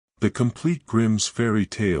The Complete Grimm's Fairy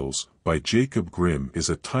Tales, by Jacob Grimm,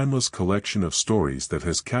 is a timeless collection of stories that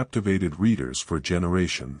has captivated readers for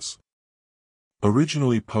generations.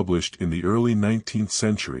 Originally published in the early 19th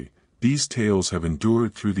century, these tales have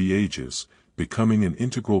endured through the ages, becoming an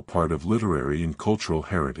integral part of literary and cultural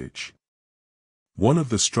heritage. One of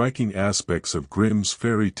the striking aspects of Grimm's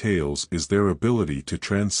fairy tales is their ability to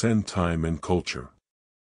transcend time and culture.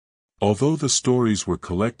 Although the stories were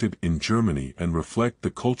collected in Germany and reflect the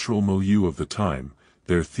cultural milieu of the time,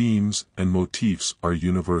 their themes and motifs are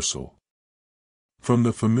universal. From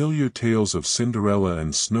the familiar tales of Cinderella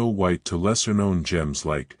and Snow White to lesser-known gems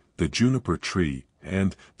like the Juniper Tree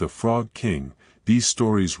and the Frog King, these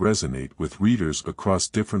stories resonate with readers across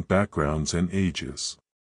different backgrounds and ages.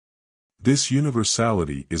 This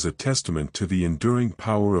universality is a testament to the enduring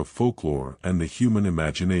power of folklore and the human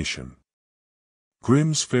imagination.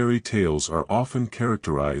 Grimm's fairy tales are often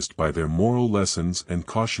characterized by their moral lessons and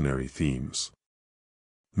cautionary themes.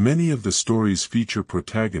 Many of the stories feature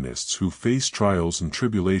protagonists who face trials and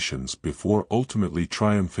tribulations before ultimately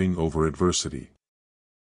triumphing over adversity.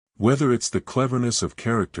 Whether it's the cleverness of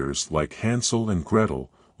characters like Hansel and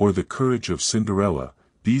Gretel, or the courage of Cinderella,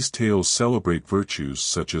 these tales celebrate virtues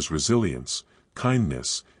such as resilience,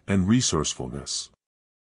 kindness, and resourcefulness.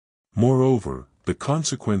 Moreover, the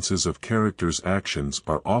consequences of characters' actions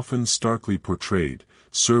are often starkly portrayed,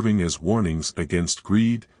 serving as warnings against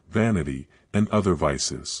greed, vanity, and other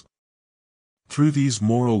vices. Through these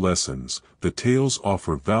moral lessons, the tales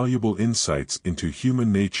offer valuable insights into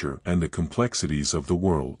human nature and the complexities of the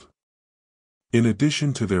world. In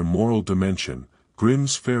addition to their moral dimension,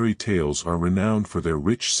 Grimm's fairy tales are renowned for their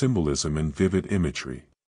rich symbolism and vivid imagery.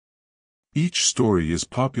 Each story is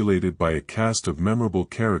populated by a cast of memorable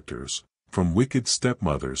characters, from wicked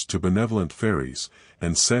stepmothers to benevolent fairies,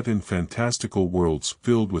 and set in fantastical worlds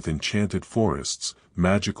filled with enchanted forests,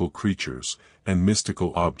 magical creatures, and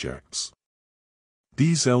mystical objects.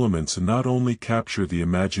 These elements not only capture the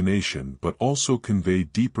imagination but also convey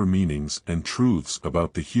deeper meanings and truths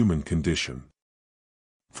about the human condition.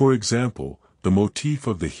 For example, the motif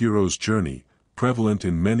of the hero's journey, prevalent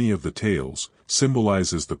in many of the tales,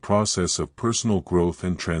 symbolizes the process of personal growth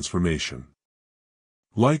and transformation.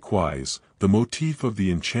 Likewise, the motif of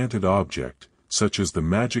the enchanted object, such as the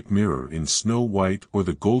magic mirror in Snow White or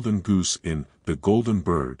the golden goose in The Golden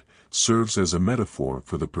Bird, serves as a metaphor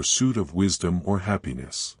for the pursuit of wisdom or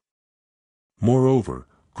happiness. Moreover,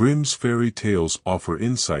 Grimm's fairy tales offer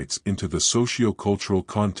insights into the socio-cultural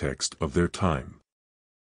context of their time.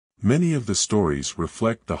 Many of the stories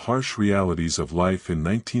reflect the harsh realities of life in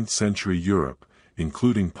 19th-century Europe,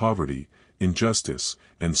 including poverty, injustice,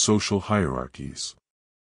 and social hierarchies.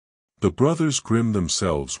 The Brothers Grimm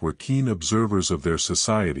themselves were keen observers of their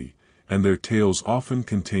society, and their tales often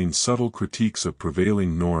contain subtle critiques of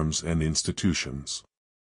prevailing norms and institutions.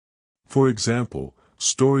 For example,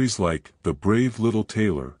 stories like The Brave Little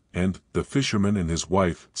Tailor and The Fisherman and His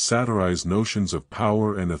Wife satirize notions of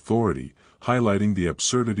power and authority, highlighting the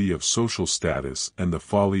absurdity of social status and the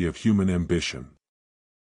folly of human ambition.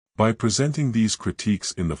 By presenting these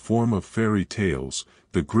critiques in the form of fairy tales,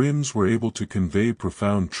 the Grimms were able to convey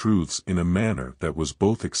profound truths in a manner that was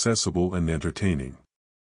both accessible and entertaining.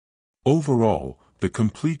 Overall, The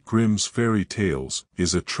Complete Grimm's Fairy Tales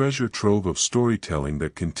is a treasure trove of storytelling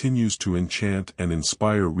that continues to enchant and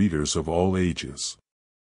inspire readers of all ages.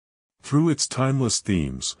 Through its timeless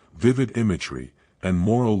themes, vivid imagery, and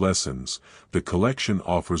moral lessons, the collection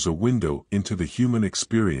offers a window into the human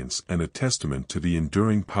experience and a testament to the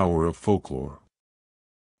enduring power of folklore.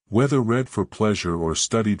 Whether read for pleasure or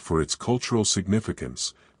studied for its cultural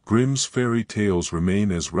significance, Grimm's fairy tales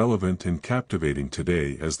remain as relevant and captivating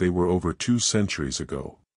today as they were over 2 centuries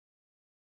ago.